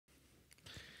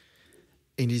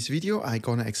In this video, I'm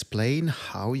gonna explain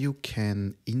how you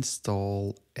can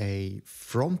install a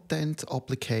front-end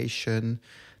application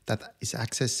that is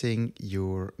accessing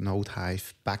your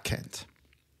NodeHive backend.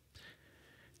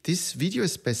 This video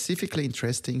is specifically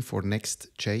interesting for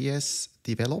Next.js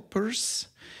developers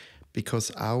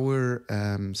because our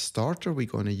starter we're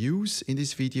gonna use in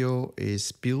this video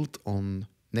is built on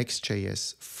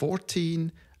Next.js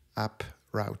 14 app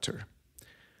router.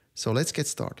 So let's get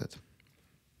started.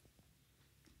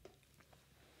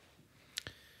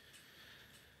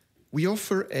 We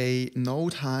offer a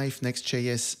NodeHive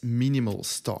Next.js minimal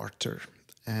starter,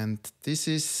 and this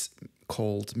is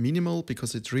called minimal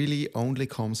because it really only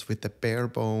comes with the bare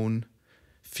bone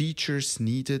features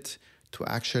needed to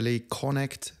actually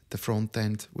connect the front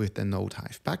end with the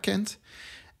NodeHive backend,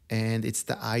 and it's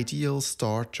the ideal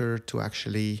starter to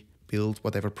actually build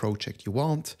whatever project you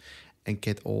want and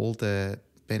get all the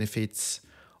benefits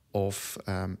of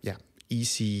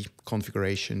easy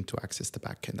configuration to access the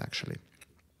backend actually.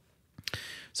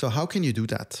 So how can you do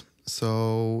that?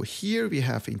 So here we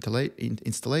have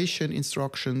installation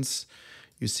instructions.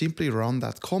 You simply run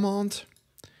that command.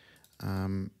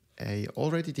 I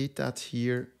already did that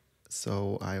here.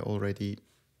 So I already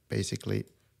basically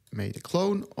made a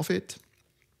clone of it.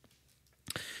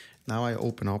 Now I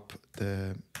open up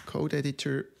the code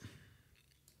editor.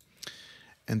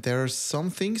 And there are some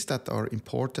things that are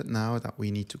important now that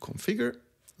we need to configure.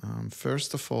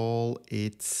 First of all,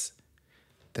 it's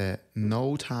the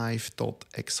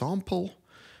NodeHive.example.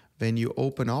 When you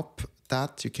open up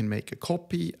that, you can make a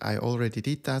copy. I already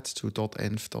did that to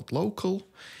 .env.local.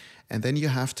 And then you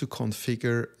have to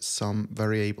configure some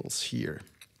variables here.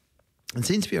 And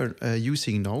since we are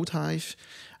using NodeHive,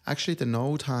 actually the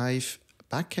NodeHive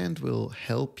backend will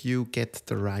help you get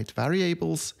the right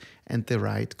variables and the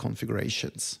right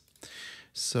configurations.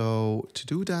 So to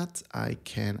do that, I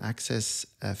can access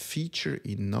a feature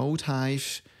in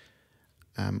NodeHive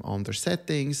under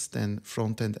settings, then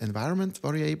front-end environment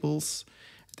variables.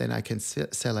 Then I can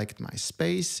select my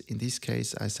space. In this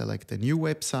case, I select the new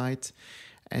website.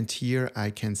 And here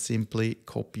I can simply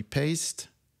copy paste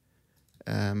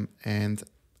and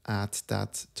add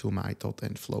that to my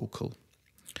 .env.local.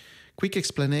 Quick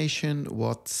explanation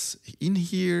what's in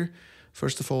here.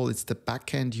 First of all, it's the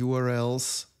backend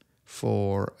URLs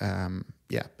for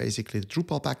basically the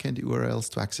Drupal backend URLs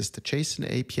to access the JSON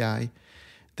API.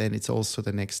 Then it's also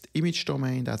the next image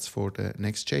domain, that's for the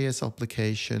Next.js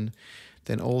application.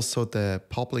 Then also the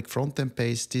public frontend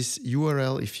page, this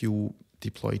URL, if you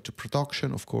deploy it to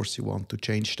production, of course you want to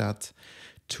change that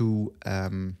to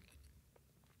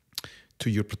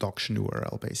your production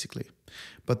URL basically.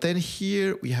 But then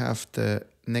here we have the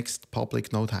next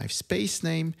public NodeHive space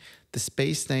name. The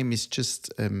space name is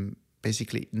just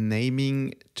basically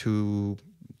naming to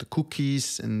the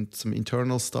cookies and some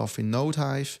internal stuff in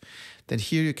NodeHive. Then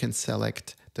here you can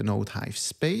select the NodeHive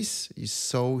space.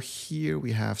 So here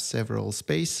we have several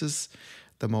spaces.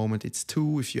 At the moment it's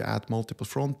 2. If you add multiple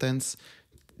front ends,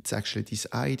 it's actually this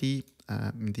ID.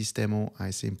 In this demo, I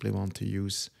simply want to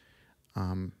use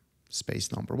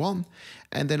space number 1.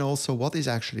 And then also what is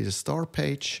actually the start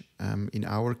page. In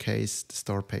our case, the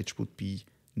start page would be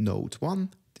node 1.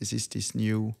 This is the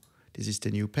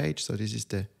new page. So this is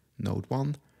the node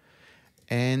 1.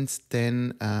 And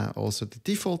then also the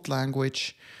default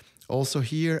language. Also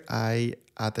here I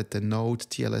added the node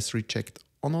TLS reject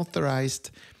unauthorized.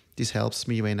 This helps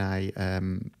me when I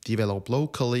develop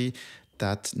locally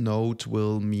that node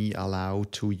will me allow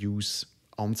to use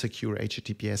unsecure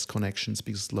HTTPS connections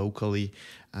because locally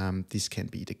this can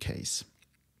be the case.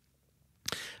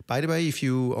 By the way, if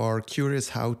you are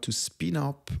curious how to spin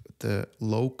up the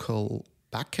local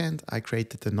backend, I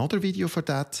created another video for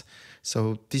that.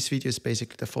 So this video is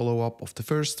basically the follow-up of the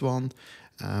first one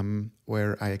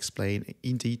where I explain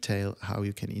in detail how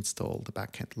you can install the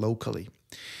backend locally.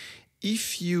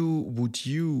 If you would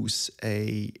use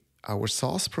our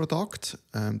SaaS product,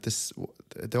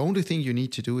 the only thing you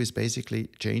need to do is basically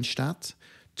change that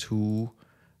to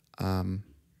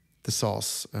the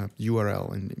SaaS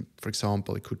URL. And for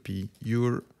example, it could be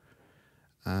your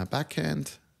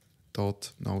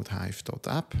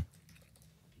backend.nodehive.app.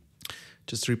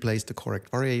 Just replace the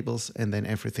correct variables and then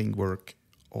everything works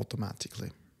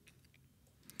automatically.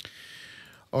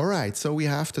 All right, so we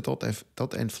have the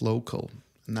 .env.local.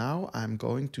 Now I'm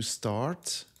going to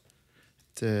start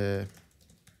the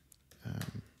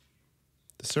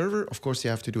server. Of course, you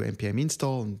have to do npm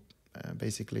install and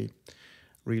basically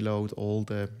reload all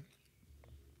the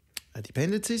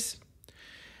dependencies.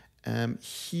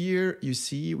 Here you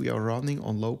see we are running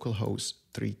on localhost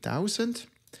 3000.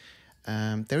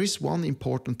 there is one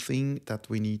important thing that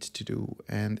we need to do,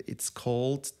 and it's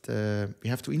called we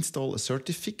have to install a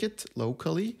certificate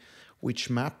locally, which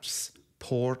maps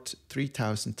port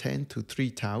 3010 to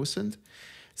 3000,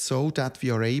 so that we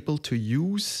are able to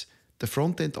use the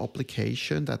front-end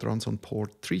application that runs on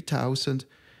port 3000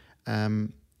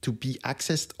 to be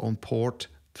accessed on port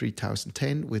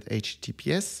 3010 with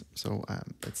HTTPS. So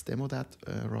let's demo that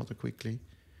rather quickly.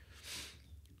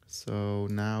 So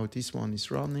now this one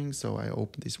is running, so I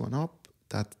open this one up.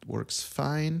 That works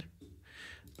fine.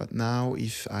 But now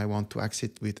if I want to access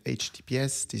it with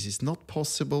HTTPS, this is not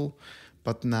possible.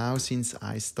 But now since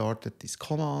I started this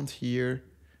command here,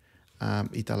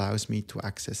 it allows me to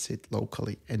access it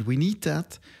locally. And we need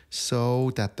that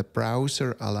so that the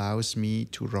browser allows me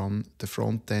to run the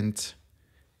front end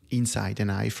inside an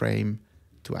iframe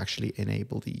to actually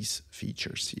enable these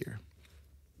features here.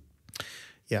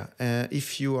 Yeah,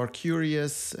 if you are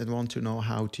curious and want to know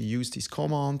how to use these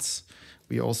commands,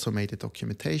 we also made a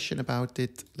documentation about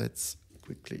it. Let's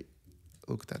quickly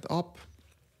look that up.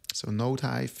 So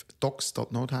NodeHive,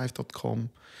 docs.nodehive.com.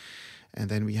 And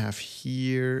then we have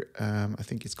here, I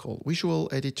think it's called Visual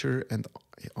Editor, and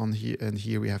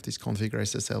here we have this configure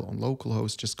SSL on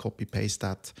localhost. Just copy paste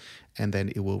that, and then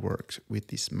it will work with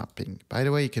this mapping. By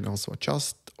the way, you can also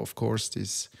adjust, of course,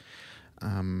 these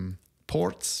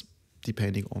ports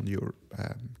depending on your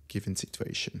given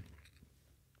situation.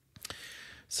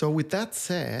 So with that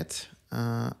said,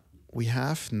 we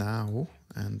have now,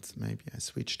 and maybe I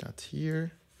switch that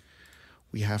here,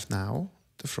 we have now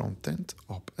the front end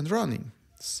up and running.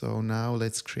 So now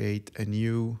let's create a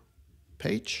new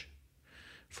page.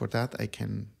 For that, I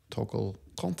can toggle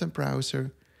content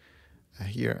browser.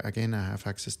 Here again, I have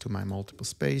access to my multiple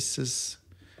spaces.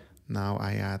 Now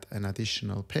I add an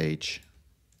additional page,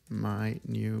 my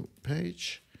new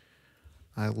page.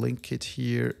 I link it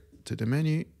here to the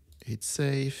menu, hit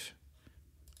save.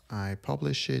 I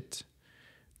publish it.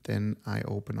 Then I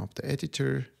open up the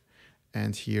editor.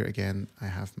 And here again, I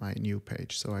have my new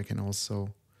page. So I can also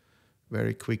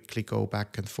very quickly go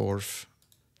back and forth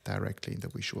directly in the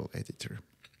visual editor.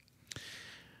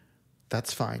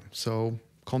 That's fine. So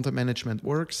content management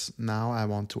works. Now I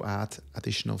want to add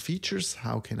additional features.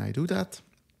 How can I do that?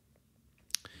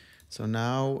 So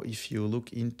now if you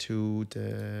look into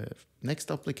the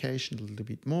next application a little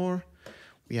bit more,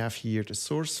 we have here the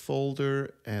source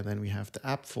folder, and then we have the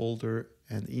app folder.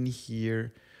 And in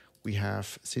here, we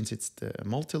have, since it's the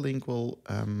multilingual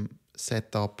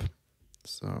setup,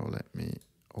 so let me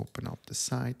open up the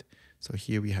site. So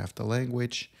here we have the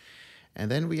language,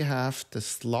 and then we have the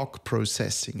slug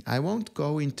processing. I won't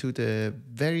go into the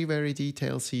very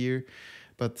details here,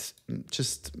 but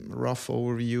just rough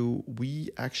overview, we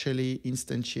actually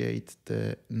instantiate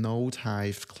the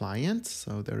NodeHive client.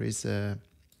 So there is the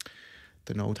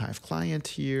NodeHive client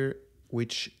here,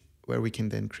 where we can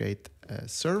then create a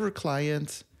server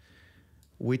client,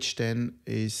 which then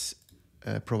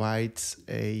provides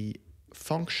a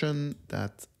function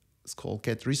that is called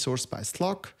get resource by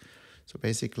slug. So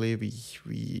basically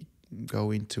we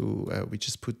go into, we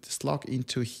just put the slug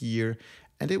into here,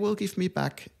 and it will give me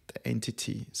back the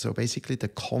entity. So basically the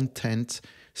content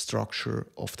structure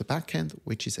of the backend,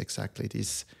 which is exactly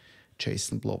this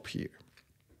JSON blob here.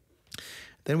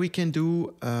 Then we can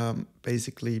do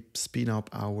basically spin up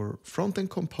our front-end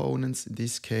components. In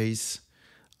this case,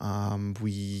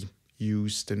 we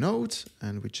use the node,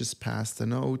 and we just pass the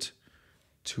node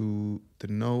to the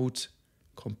node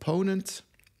component.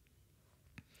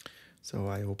 So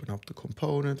I open up the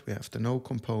component, we have the node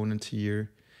component here,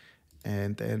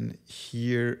 and then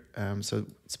here, so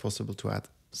it's possible to add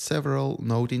several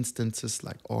node instances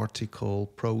like article,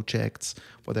 projects,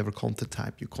 whatever content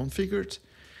type you configured.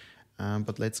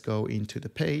 But let's go into the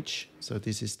page. So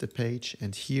this is the page,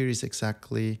 and here is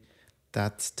exactly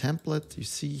that template you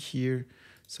see here.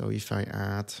 So if I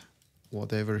add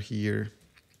whatever here,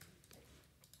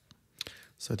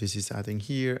 so this is adding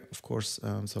here, of course,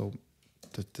 so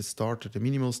the starter, the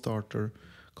minimal starter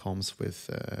comes with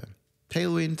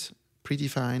Tailwind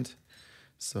predefined.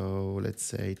 So let's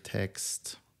say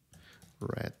text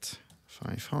red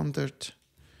 500.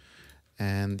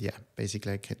 And yeah,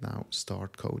 basically I can now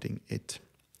start coding it.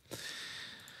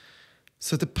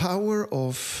 So the power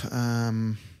of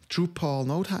Drupal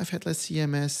NodeHive Headless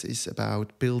CMS is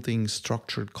about building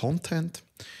structured content.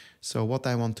 So what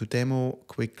I want to demo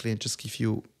quickly and just give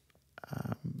you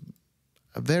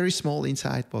a very small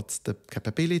insight, what's the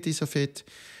capabilities of it.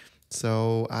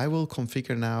 So I will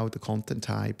configure now the content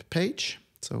type page.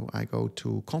 So I go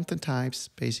to content types,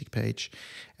 basic page,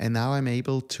 and now I'm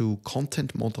able to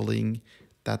content modeling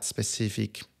that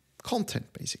specific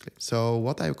content basically. So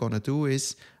what I'm gonna do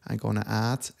is I'm gonna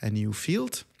add a new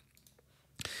field,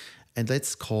 and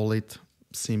let's call it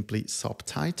simply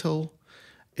subtitle.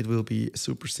 It will be a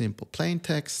super simple plain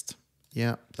text.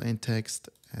 Yeah, plain text,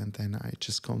 and then I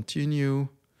just continue.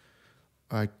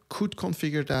 I could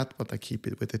configure that, but I keep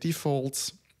it with the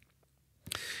defaults.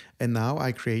 And now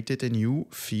I created a new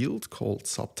field called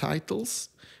subtitles.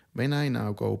 When I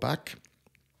now go back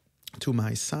to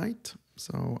my site,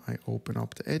 so I open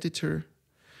up the editor.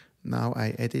 Now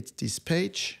I edit this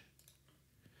page.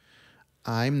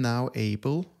 I'm now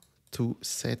able to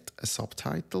set a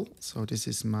subtitle. So this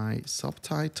is my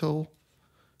subtitle.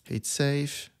 Hit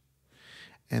save.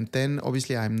 And then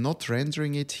obviously I'm not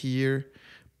rendering it here,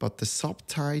 but the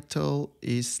subtitle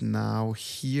is now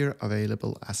here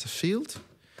available as a field.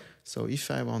 So if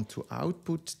I want to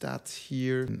output that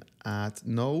here, add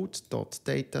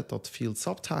node.data.field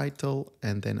subtitle,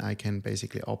 and then I can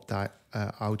basically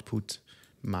output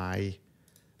my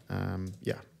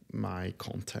my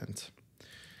content.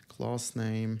 Class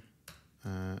name,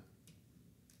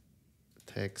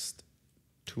 text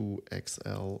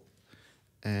 2XL,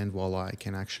 and voila, I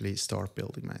can actually start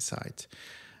building my site.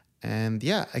 And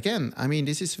yeah, again, I mean,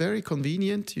 this is very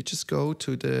convenient. You just go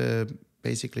to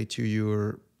basically to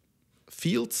your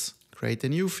fields, create a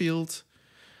new field.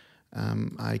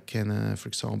 I can, for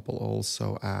example,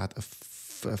 also add a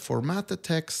formatted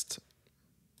text.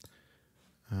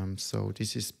 So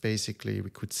this is basically, we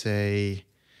could say,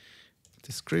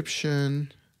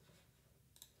 description.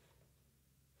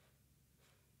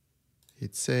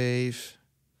 Hit save.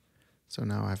 So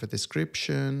now I have a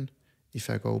description. If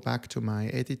I go back to my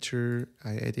editor,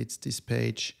 I edit this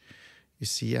page. You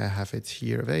see I have it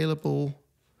here available.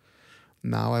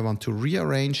 Now I want to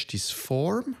rearrange this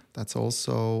form. That's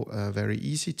also very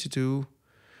easy to do.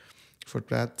 For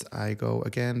that, I go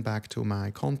again back to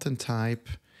my content type.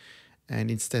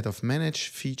 And instead of manage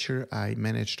feature, I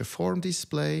manage the form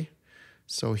display.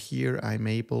 So here I'm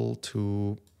able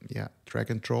to drag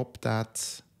and drop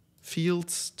that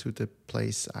fields to the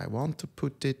place I want to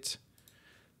put it.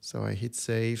 So I hit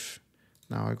save.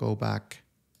 Now I go back,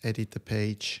 edit the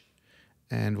page,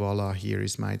 and voila, here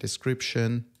is my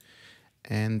description.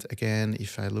 And again,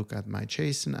 if I look at my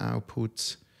JSON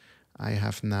output, I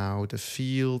have now the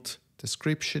field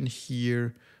description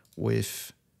here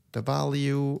with the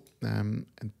value. And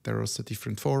there are also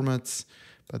different formats,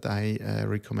 but I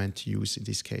recommend to use, in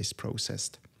this case,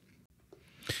 processed.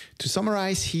 To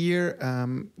summarize here,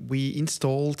 we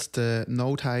installed the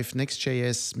NodeHive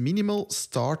Next.js minimal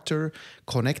starter,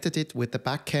 connected it with the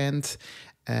backend.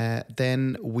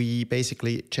 Then we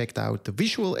basically checked out the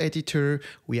visual editor.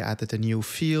 We added a new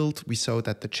field. We saw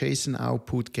that the JSON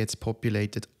output gets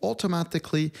populated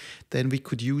automatically. Then we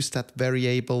could use that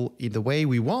variable in the way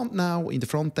we want now in the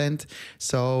front end.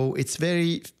 So it's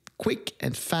very quick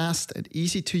and fast and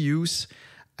easy to use.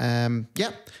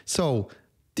 So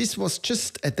this was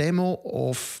just a demo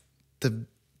of the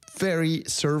very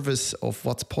service of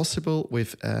what's possible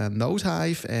with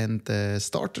NodeHive and the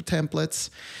starter templates.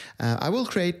 I will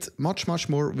create much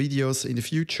more videos in the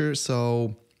future,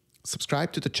 so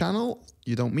subscribe to the channel,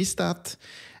 you don't miss that.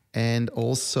 And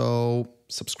also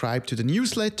subscribe to the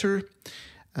newsletter,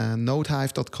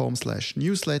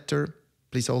 nodehive.com/newsletter.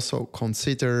 Please also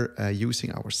consider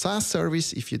using our SaaS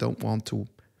service if you don't want to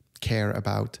care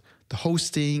about the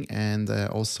hosting and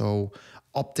also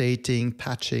updating,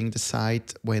 patching the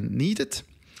site when needed.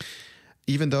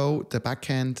 Even though the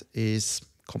backend is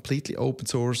completely open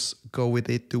source, go with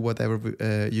it, do whatever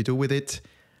you do with it.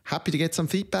 Happy to get some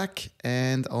feedback,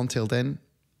 and until then,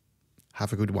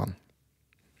 have a good one.